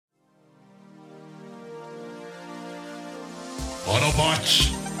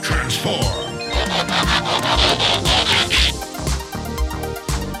Autobots, transform!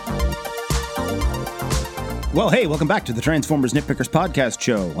 Well, hey, welcome back to the Transformers Nitpickers podcast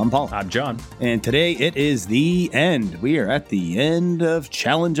show. I'm Paul. I'm John. And today it is the end. We are at the end of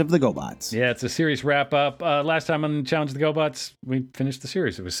Challenge of the Gobots. Yeah, it's a series wrap-up. Last time on Challenge of the Gobots, we finished the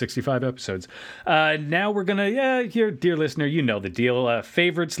series. It was 65 episodes. Now we're going to, here, dear listener, you know the deal.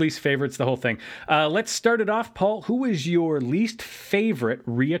 Favorites, least favorites, the whole thing. Let's start it off, Paul. Who is your least favorite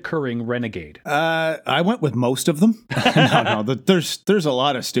reoccurring renegade? I went with most of them. No, there's a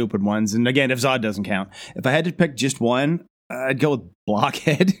lot of stupid ones. And again, if Zod doesn't count. If I had to pick just one, I'd go with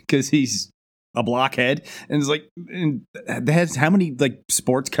Blockhead because he's a blockhead, and it's like, and that has how many like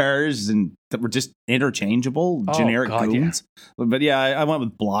sports cars and that were just interchangeable, generic goons. Yeah. But yeah, I went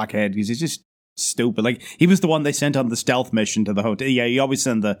with Blockhead because he's just stupid. Like he was the one they sent on the stealth mission to the hotel. Yeah, you always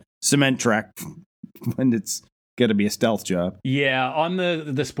send the cement track when it's got to be a stealth job. Yeah, on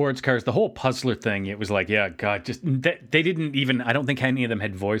the sports cars, the whole puzzler thing, it was like, yeah, God, just they didn't even, I don't think any of them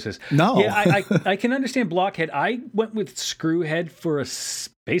had voices. No. Yeah, I can understand Blockhead. I went with Screwhead for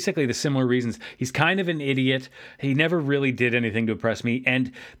basically the similar reasons. He's kind of an idiot. He never really did anything to impress me.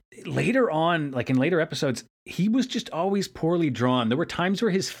 And later on, like in later episodes, he was just always poorly drawn. There were times where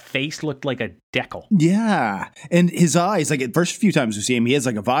his face looked like a decal. Yeah. And his eyes, like at first few times we see him, he has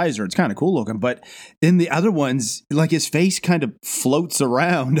like a visor. It's kind of cool looking. But in the other ones, like his face kind of floats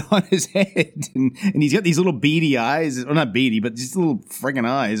around on his head. And he's got these little beady eyes. Well, not beady, but just little friggin'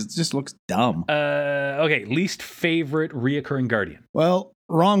 eyes. It just looks dumb. Okay, least favorite reoccurring Guardian. Well,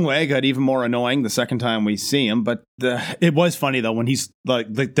 Wrong Way got even more annoying the second time we see him, but it was funny though when he's like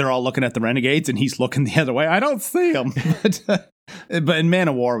they're all looking at the Renegades and he's looking the other way. I don't see him. But in Man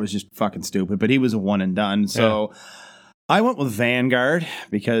of War was just fucking stupid, but he was a one and done. So I went with Vanguard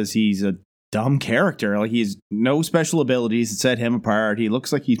because he's a dumb character. Like he has no special abilities that set him apart. He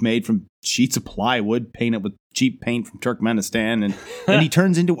looks like he's made from sheets of plywood painted with cheap paint from Turkmenistan, and he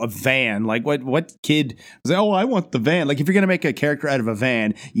turns into a van. Like what kid was like, oh, I want the van? Like if you're gonna make a character out of a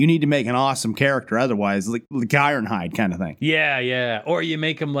van, you need to make an awesome character. Otherwise, like Ironhide kind of thing. Yeah. Or you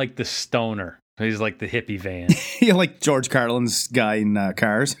make him like the stoner. He's like the hippie van. Yeah, like George Carlin's guy in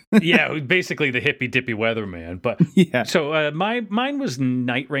Cars. Yeah, basically the hippie dippy weatherman. But yeah. So mine was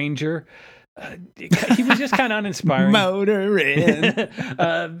Night Ranger. He was just kind of uninspiring. Motoring.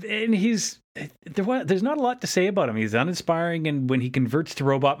 And there's not a lot to say about him. He's uninspiring, and when he converts to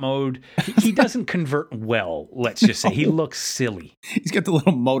robot mode, he doesn't convert well, let's just say. He looks silly. He's got the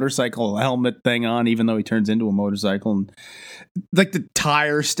little motorcycle helmet thing on, even though he turns into a motorcycle, and like the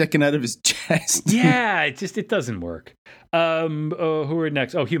tire sticking out of his chest. Yeah, it doesn't work. Who are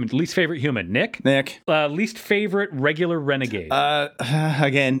next? Oh, human. Least favorite human. Nick? Least favorite regular renegade.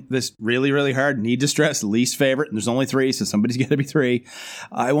 Again, this really, really hard. Need to stress least favorite. And there's only 3, so somebody's got to be 3.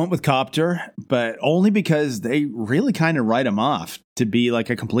 I went with Copter, but only because they really kind of write him off to be like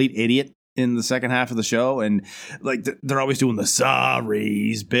a complete idiot in the second half of the show. And like they're always doing the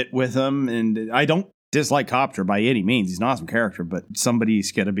sorries bit with him. And I don't dislike Copter by any means. He's an awesome character, but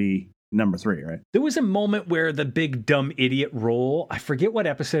somebody's got to be number 3, right? There was a moment where the big dumb idiot role, I forget what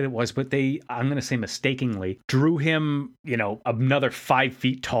episode it was, but I'm going to say mistakenly, drew him, another 5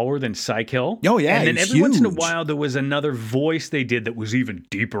 feet taller than Psykill. Oh, yeah. And then every once in a while, there was another voice they did that was even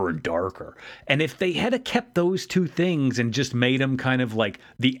deeper and darker. And if they had kept those two things and just made him kind of like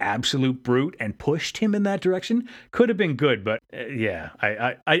the absolute brute and pushed him in that direction, could have been good. But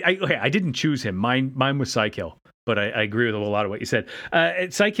I didn't choose him. Mine was Psykill. But I agree with a lot of what you said. At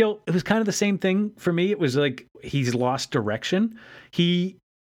Psykill, it was kind of the same thing for me. It was like he's lost direction.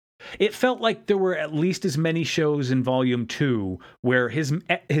 It felt like there were at least as many shows in Volume 2 where his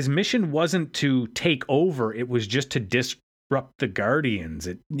mission wasn't to take over. It was just to disrupt the Guardians.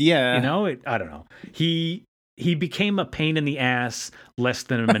 I don't know. He became a pain in the ass less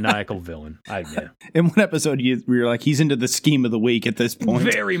than a maniacal villain. In one episode, we were like, he's into the scheme of the week at this point.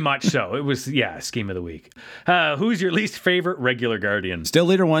 Very much so. It was, scheme of the week. Who's your least favorite regular Guardian? Still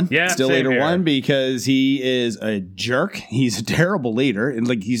Leader 1. Yeah, Still Leader 1 because he is a jerk. He's a terrible leader. And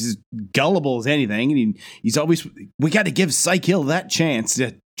like he's as gullible as anything. And he's always, we got to give Psykill that chance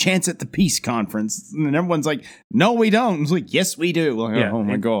at the peace conference, and everyone's like, no, we don't. It's like, yes, we do. Like, yeah. Oh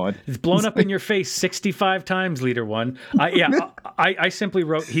my God. It's blown up in your face 65 times, Leader 1. I simply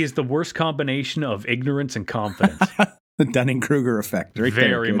wrote, he is the worst combination of ignorance and confidence. The Dunning-Kruger effect. Right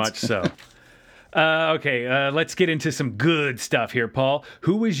Very there, much so. Okay, let's get into some good stuff here, Paul.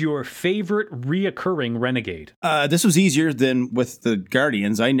 Who is your favorite reoccurring renegade? This was easier than with the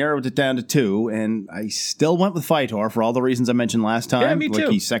Guardians. I narrowed it down to 2, and I still went with Phytor for all the reasons I mentioned last time. Yeah, me too.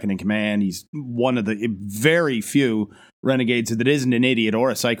 Like he's second in command. He's one of the very few renegades that isn't an idiot or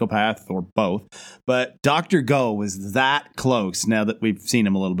a psychopath or both. But Dr. Go was that close now that we've seen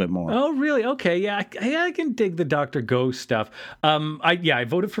him a little bit more. Oh, really? Okay, yeah, I can dig the Dr. Go stuff. I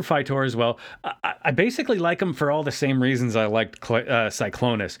voted for Phytor as well. I basically like him for all the same reasons I liked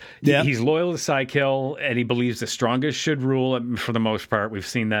Cyclonus. Yeah. He's loyal to Psykill, and he believes the strongest should rule. For the most part, we've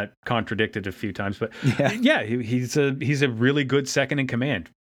seen that contradicted a few times, but he's a really good second in command.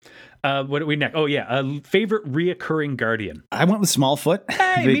 What do we next? Oh, yeah. Favorite reoccurring Guardian. I went with Smallfoot.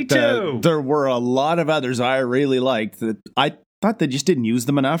 Hey, me too. There were a lot of others I really liked that I thought they just didn't use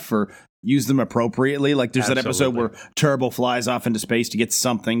them enough or use them appropriately. Like there's that episode where Turbo flies off into space to get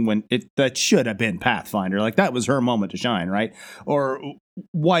something when that should have been Pathfinder. Like that was her moment to shine, right? Or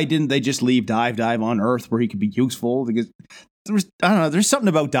why didn't they just leave Dive on Earth where he could be useful? Because I don't know. There's something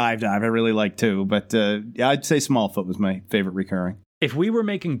about Dive I really like too. But I'd say Smallfoot was my favorite recurring. If we were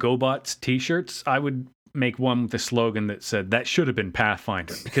making Gobots t-shirts, I would make one with a slogan that said, that should have been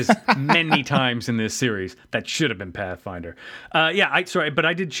Pathfinder. Because many times in this series, that should have been Pathfinder. But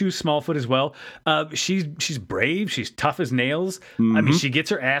I did choose Smallfoot as well. She's brave. She's tough as nails. Mm-hmm. I mean, she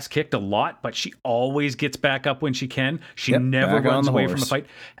gets her ass kicked a lot, but she always gets back up when she can. She never runs away from a fight.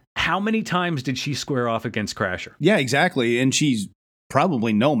 How many times did she square off against Crasher? Yeah, exactly. And she's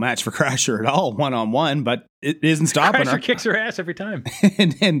probably no match for Crasher at all, one-on-one, but it isn't stopping her. Crasher kicks her ass every time.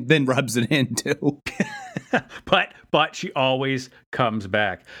 and then rubs it in, too. but she always comes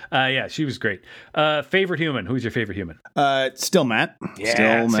back. She was great. Favorite human? Who's your favorite human? Still Matt. Yeah,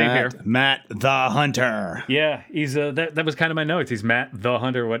 still Matt. Same here. Matt the Hunter. Yeah, he's that was kind of my notes. He's Matt the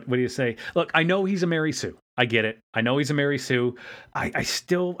Hunter. What do you say? Look, I know he's a Mary Sue. I get it. I know he's a Mary Sue. I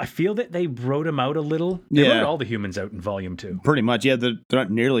feel that they wrote him out a little. They wrote all the humans out in Volume 2. Pretty much. Yeah, they're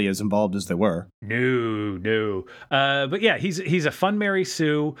not nearly as involved as they were. No. But yeah, he's a fun Mary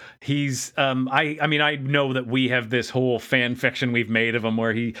Sue. He's I know that we have this whole fan fiction we've made of him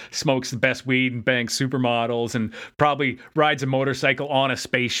where he smokes the best weed and bangs supermodels and probably rides a motorcycle on a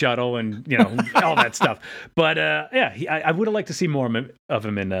space shuttle and all that stuff. But I would have liked to see more of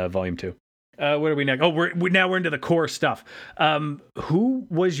him in Volume 2. What are we next? Oh, we're into the core stuff. Who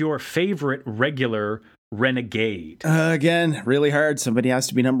was your favorite regular renegade? Again, really hard. Somebody has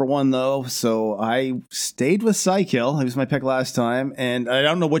to be number one, though. So I stayed with Psykill. It was my pick last time. And I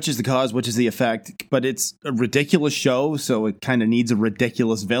don't know which is the cause, which is the effect. But it's a ridiculous show, so it kind of needs a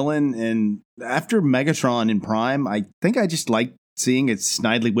ridiculous villain. And after Megatron in Prime, I think I just like seeing a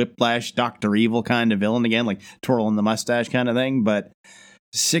Snidely Whiplash, Dr. Evil kind of villain again, like twirling the mustache kind of thing. But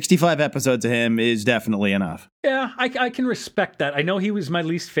 65 episodes of him is definitely enough. Yeah, I can respect that. I know he was my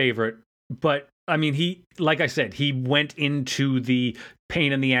least favorite, but I mean, he went into the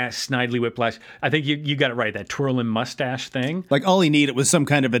pain in the ass Snidely Whiplash. I think you got it right, that twirling mustache thing. Like all he needed was some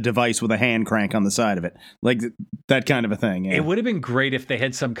kind of a device with a hand crank on the side of it. Like that kind of a thing. Yeah. It would have been great if they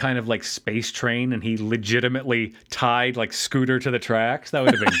had some kind of like space train and he legitimately tied like Scooter to the tracks. That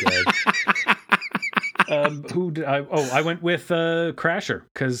would have been good. I went with Crasher,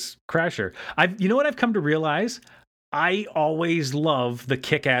 because Crasher. You know what I've come to realize? I always love the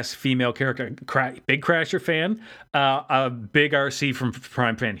kick-ass female character. Big Crasher fan, a big RC from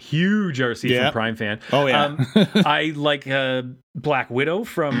Prime fan, huge RC from Prime fan. Oh yeah, I like Black Widow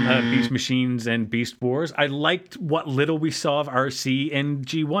from Beast Machines and Beast Wars. I liked what little we saw of RC and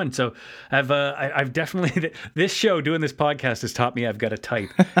G1. So I've definitely this show doing this podcast has taught me I've got a type,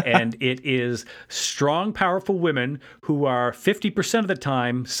 and it is strong, powerful women who are 50% of the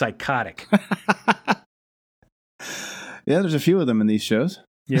time psychotic. Yeah, there's a few of them in these shows.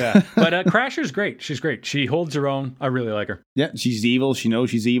 Yeah, but Crasher's great. She's great. She holds her own. I really like her. Yeah, she's evil. She knows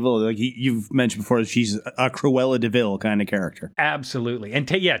she's evil. Like you've mentioned before, she's a Cruella de Vil kind of character. Absolutely. And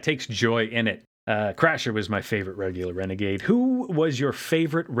takes joy in it. Crasher was my favorite regular renegade. Who was your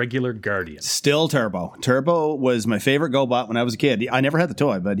favorite regular Guardian? Still Turbo. Turbo was my favorite GoBot when I was a kid. I never had the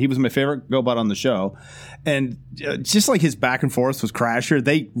toy, but he was my favorite GoBot on the show. And just like his back and forth with Crasher,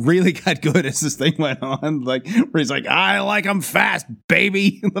 they really got good as this thing went on. Like where he's like, I like him fast,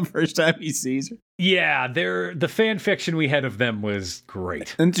 baby, the first time he sees her. Yeah, the fan fiction we had of them was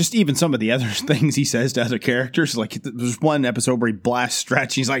great. And just even some of the other things he says to other characters. Like there's one episode where he blasts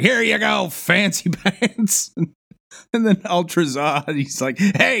Stretch. He's like, here you go, fancy pants. And then Ultra Zod, he's like,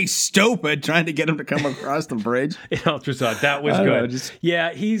 hey, stupid, trying to get him to come across the bridge. In Ultra Zod, that was good.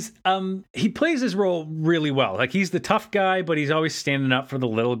 Yeah, he plays his role really well. Like he's the tough guy, but he's always standing up for the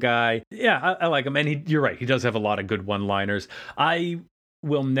little guy. Yeah, I like him. And you're right, he does have a lot of good one-liners.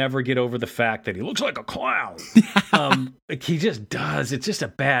 will never get over the fact that he looks like a clown. Like he just does. It's just a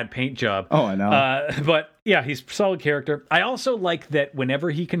bad paint job. Oh, I know. But yeah, he's a solid character. I also like that whenever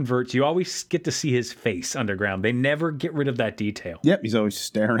he converts, you always get to see his face underground. They never get rid of that detail. Yep, he's always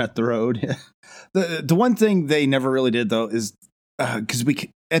staring at the road. The one thing they never really did, though, is because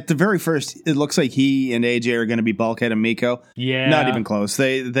at the very first, it looks like he and AJ are going to be Bulkhead and Miko. Yeah. Not even close.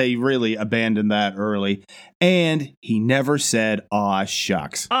 They really abandoned that early. And he never said, "Aw,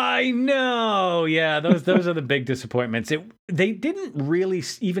 shucks." I know. Yeah, those are the big disappointments. They didn't really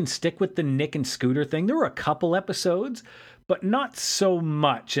even stick with the Nick and Scooter thing. There were a couple episodes, but not so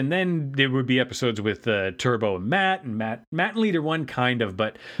much. And then there would be episodes with Turbo and Matt and Leader One, kind of.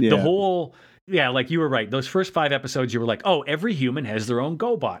 But the whole... Yeah, like you were right. Those first 5 episodes, you were like, oh, every human has their own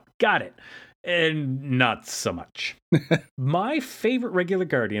Gobot. Got it. And not so much. My favorite regular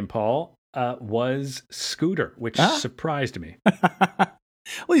Guardian, Paul, was Scooter, which surprised me.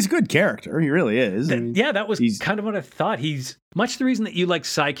 Well, he's a good character. He really is. That was kind of what I thought. He's much the reason that you like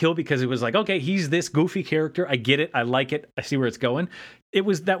Psykill, because it was like, okay, he's this goofy character. I get it. I like it. I see where it's going.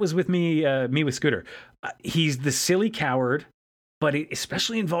 That was with me with Scooter. He's the silly coward. But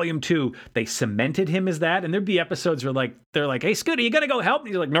especially in Volume 2, they cemented him as that. And there'd be episodes where they're like, hey, Scooter, you got to go help. And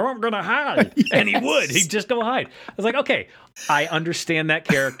he's like, no, I'm going to hide. Yes. And he would. He'd just go hide. I was like, okay, I understand that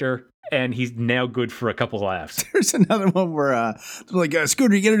character. And he's now good for a couple laughs. There's another one where,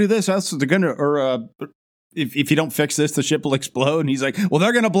 Scooter, you got to do this. Else they're going to, if you don't fix this, the ship will explode. And he's like, well,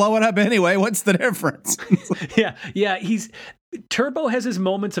 they're going to blow it up anyway. What's the difference? Yeah. Turbo has his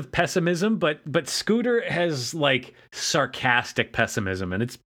moments of pessimism, but Scooter has like sarcastic pessimism, and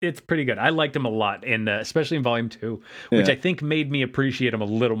it's pretty good. I liked him a lot, and especially in Volume 2, which I think made me appreciate him a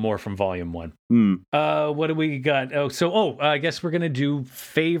little more from Volume 1. What do we got? I guess we're gonna do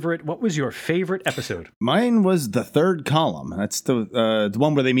favorite. What was your favorite episode? Mine was the third column. That's the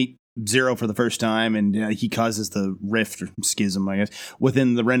one where they meet Zero for the first time, and he causes the rift or schism, I guess,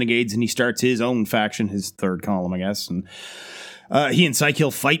 within the Renegades, and he starts his own faction, his third column, I guess, and he and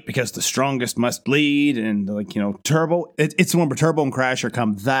Psykill fight because the strongest must lead, and Turbo. It's the one where Turbo and Crasher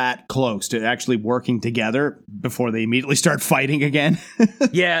come that close to actually working together before they immediately start fighting again.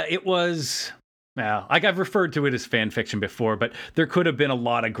 Yeah, it was. Well, I've referred to it as fan fiction before, but there could have been a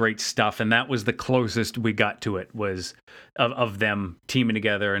lot of great stuff, and that was the closest we got to it, was of them teaming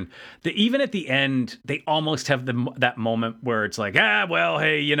together. And even at the end, they almost have that moment where it's like,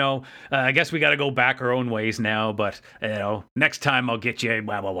 hey, I guess we got to go back our own ways now, but, next time I'll get you,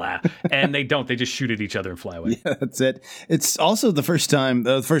 blah, blah, blah. And they don't. They just shoot at each other and fly away. Yeah, that's it. It's also the first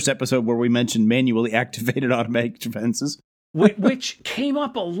episode where we mentioned manually activated automatic defenses. Which came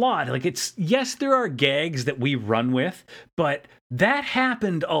up a lot. Yes, there are gags that we run with, but that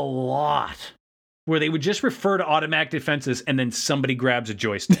happened a lot where they would just refer to automatic defenses and then somebody grabs a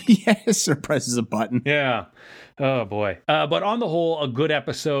joystick. Yes, or presses a button. Yeah. Oh, boy. But on the whole, a good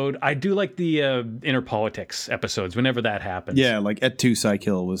episode. I do like the inner politics episodes whenever that happens. Yeah, like Et2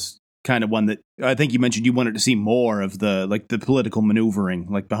 Psykill was kind of one that I think you mentioned you wanted to see more of the political maneuvering,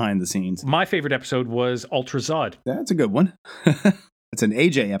 behind the scenes. My favorite episode was Ultra Zod. That's a good one. It's an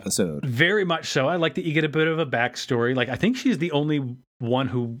AJ episode. Very much so. I like that you get a bit of a backstory. I think she's the only one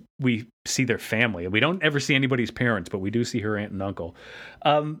who we see their family. We don't ever see anybody's parents, but we do see her aunt and uncle.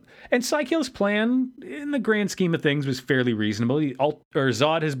 And Psykill's plan, in the grand scheme of things, was fairly reasonable.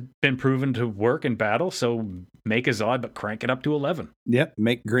 Zod has been proven to work in battle, so make a Zod, but crank it up to 11. Yep,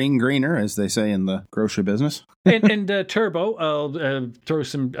 make green greener, as they say in the grocery business. and Turbo, I'll throw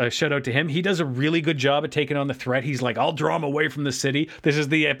some shout out to him. He does a really good job at taking on the threat. He's like, I'll draw him away from the city. This is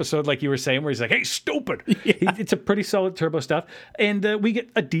the episode, like you were saying, where he's like, hey, stupid. Yeah. It's a pretty solid Turbo stuff. And we get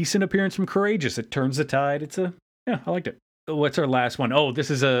a decent appearance from Courageous. It turns the tide. I liked it. What's our last one? Oh, this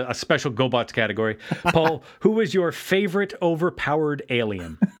is a special Gobots category. Paul, who was your favorite overpowered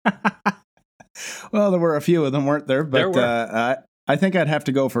alien? Well, there were a few of them, weren't there? But I think I'd have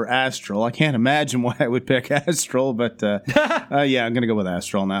to go for Astral. I can't imagine why I would pick Astral, but yeah, I'm going to go with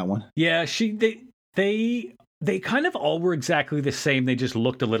Astral on that one. Yeah, they kind of all were exactly the same. They just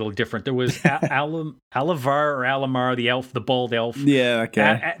looked a little different. There was Alavar or Alamar, the elf, the bald elf. Yeah,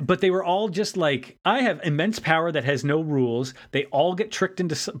 okay. But they were all just like, I have immense power that has no rules. They all get tricked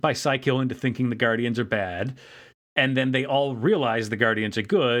by Psykill into thinking the Guardians are bad. And then they all realize the Guardians are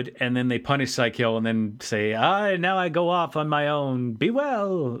good, and then they punish Psykill and then say, now I go off on my own. Be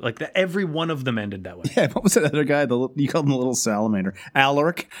well. Every one of them ended that way. Yeah, what was that other guy? You called him the little salamander.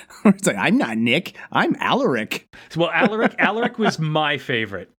 Alaric? It's like, I'm not Nick. I'm Alaric. Well, Alaric was my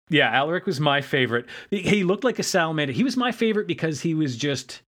favorite. Yeah, Alaric was my favorite. He looked like a salamander. He was my favorite because he was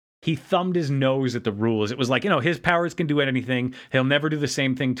just he thumbed his nose at the rules. It was like, his powers can do anything. He'll never do the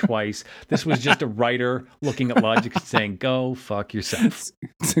same thing twice. This was just a writer looking at logic and saying, go fuck yourself.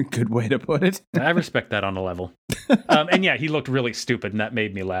 It's a good way to put it. I respect that on a level. And yeah, he looked really stupid, and that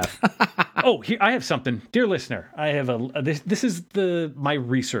made me laugh. Oh, here, I have something. Dear listener, I have this is my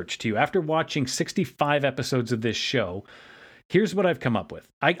research to you. After watching 65 episodes of this show, here's what I've come up with.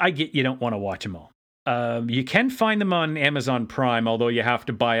 I get you don't want to watch them all. You can find them on Amazon Prime, although you have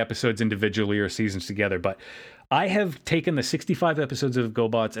to buy episodes individually or seasons together. But I have taken the 65 episodes of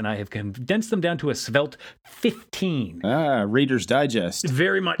Gobots and I have condensed them down to a svelte 15. Reader's Digest.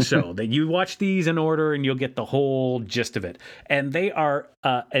 Very much so. That you watch these in order and you'll get the whole gist of it. And they are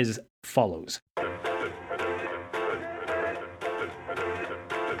as follows.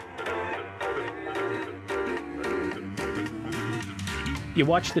 You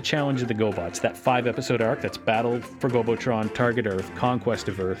watch the Challenge of the Gobots, that 5-episode arc that's Battle for Gobotron, Target Earth, Conquest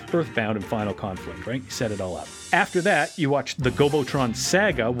of Earth, Earthbound, and Final Conflict, right? You set it all up. After that, you watch the Gobotron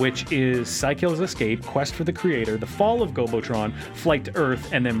Saga, which is Psykill's Escape, Quest for the Creator, The Fall of Gobotron, Flight to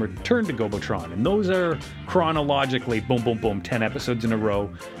Earth, and then Return to Gobotron. And those are chronologically, boom, boom, boom, 10 episodes in a row.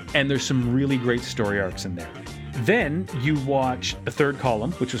 And there's some really great story arcs in there. Then you watch the third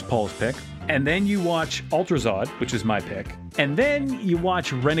column, which was Paul's pick. And then you watch Ultrazod, which is my pick. And then you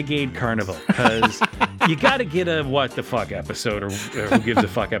watch Renegade Carnival, because you got to get a what the fuck episode or who gives a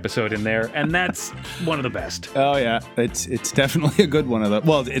fuck episode in there. And that's one of the best. Oh, yeah. It's definitely a good one of the.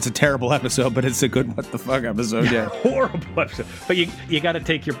 Well, it's a terrible episode, but it's a good what the fuck episode, yeah. Horrible episode. But you got to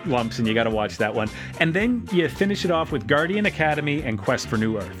take your lumps and you got to watch that one. And then you finish it off with Guardian Academy and Quest for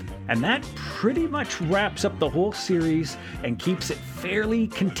New Earth. And that pretty much wraps up the whole series and keeps it fairly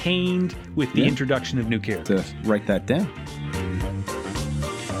contained with the introduction of new characters. To write that down.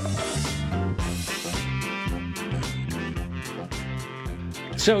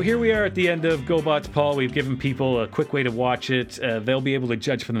 So here we are at the end of Gobots, Paul. We've given people a quick way to watch it. They'll be able to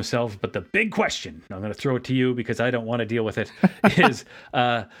judge for themselves. But the big question, I'm going to throw it to you because I don't want to deal with it, is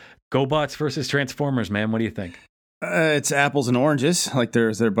Gobots versus Transformers, man. What do you think? It's apples and oranges. Like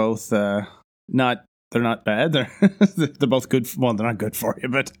they're both not bad. They're both good. Well, they're not good for you,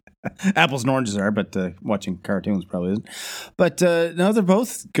 but apples and oranges are. But watching cartoons probably isn't. But no, they're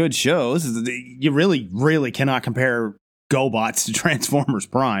both good shows. You really, really cannot compare Gobots to Transformers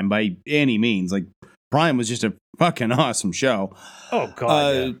Prime by any means. Like Prime was just a fucking awesome show. Oh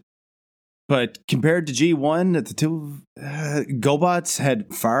god. Yeah. But compared to G1, the two Gobots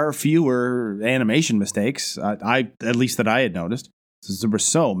had far fewer animation mistakes. I at least that I had noticed. There were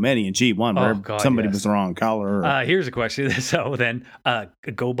so many in G1 where somebody was the wrong color. Here's a question. So then,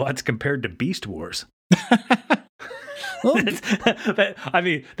 Gobots compared to Beast Wars. I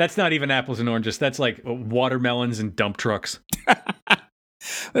mean, that's not even apples and oranges. That's like watermelons and dump trucks.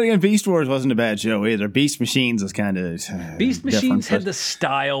 But again, Beast Wars wasn't a bad show either. Beast Machines was kind of Beast Machines had the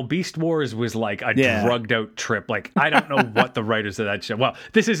style. Beast Wars was like a drugged out trip. Like I don't know what the writers of that show. Well,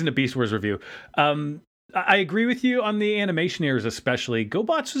 this isn't a Beast Wars review. I agree with you on the animation errors, especially.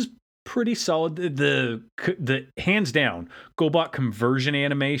 Gobots was pretty solid. The hands down, Gobot conversion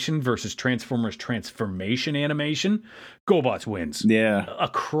animation versus Transformers transformation animation. Gobots wins. Yeah.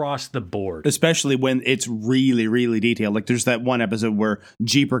 Across the board. Especially when it's really, really detailed. Like there's that one episode where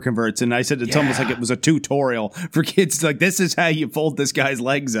Jeeper converts, and I said it's almost like it was a tutorial for kids. Like, this is how you fold this guy's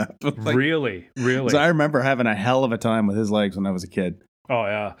legs up. Like, really? So I remember having a hell of a time with his legs when I was a kid. Oh,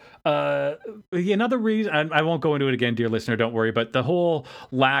 yeah. Another reason, I won't go into it again, dear listener, don't worry, but the whole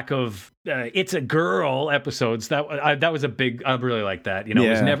lack of it's a girl episodes, that was a big, I really like that. You know,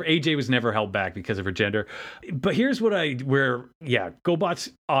 it was never, AJ was never held back because of her gender. But here's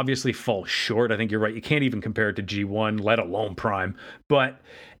Gobots obviously fall short. I think you're right. You can't even compare it to G1, let alone Prime. But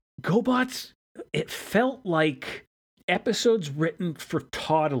Gobots, it felt like episodes written for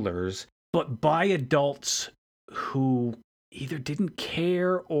toddlers, but by adults who either didn't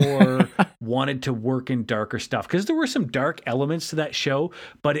care or wanted to work in darker stuff. Because there were some dark elements to that show,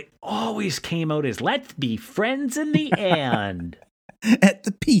 but it always came out as, let's be friends in the end. At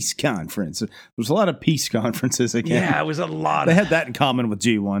the peace conference. There was a lot of peace conferences again. Yeah, it was a lot. They had that in common with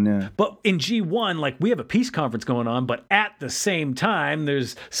G1, yeah. But in G1, like, we have a peace conference going on, but at the same time,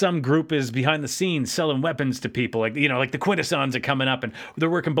 there's some group is behind the scenes selling weapons to people. Like, you know, like the Quintessons are coming up and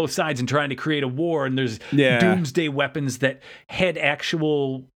they're working both sides and trying to create a war. And there's doomsday weapons that had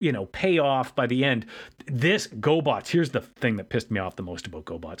actual, payoff by the end. This Gobots, here's the thing that pissed me off the most about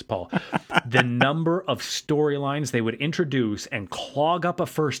Gobots, Paul. The number of storylines they would introduce and clog up a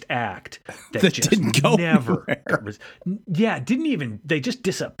first act that just didn't go never they just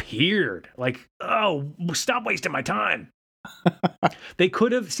disappeared. Like, oh, stop wasting my time. They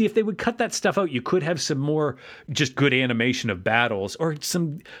could have, see, if they would cut that stuff out, you could have some more just good animation of battles or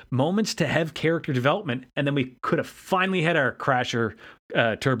some moments to have character development, and then we could have finally had our Crasher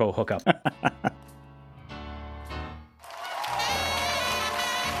Turbo hookup.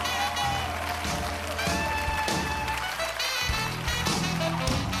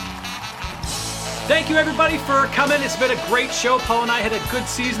 Thank you, everybody, for coming. It's been a great show. Paul and I had a good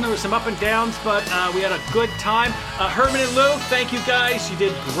season. There were some up and downs, but we had a good time. Herman and Lou, thank you, guys. You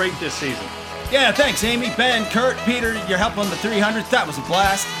did great this season. Yeah, thanks, Amy, Ben, Kurt, Peter. Your help on the 300th. That was a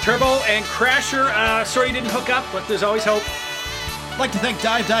blast. Turbo and Crasher, sorry you didn't hook up, but there's always hope. I'd like to thank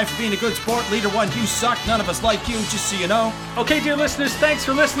Dive for being a good sport. Leader 1, you suck. None of us like you, just so you know. Okay, dear listeners, thanks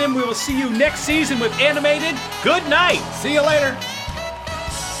for listening. We will see you next season with Animated. Good night. See you later.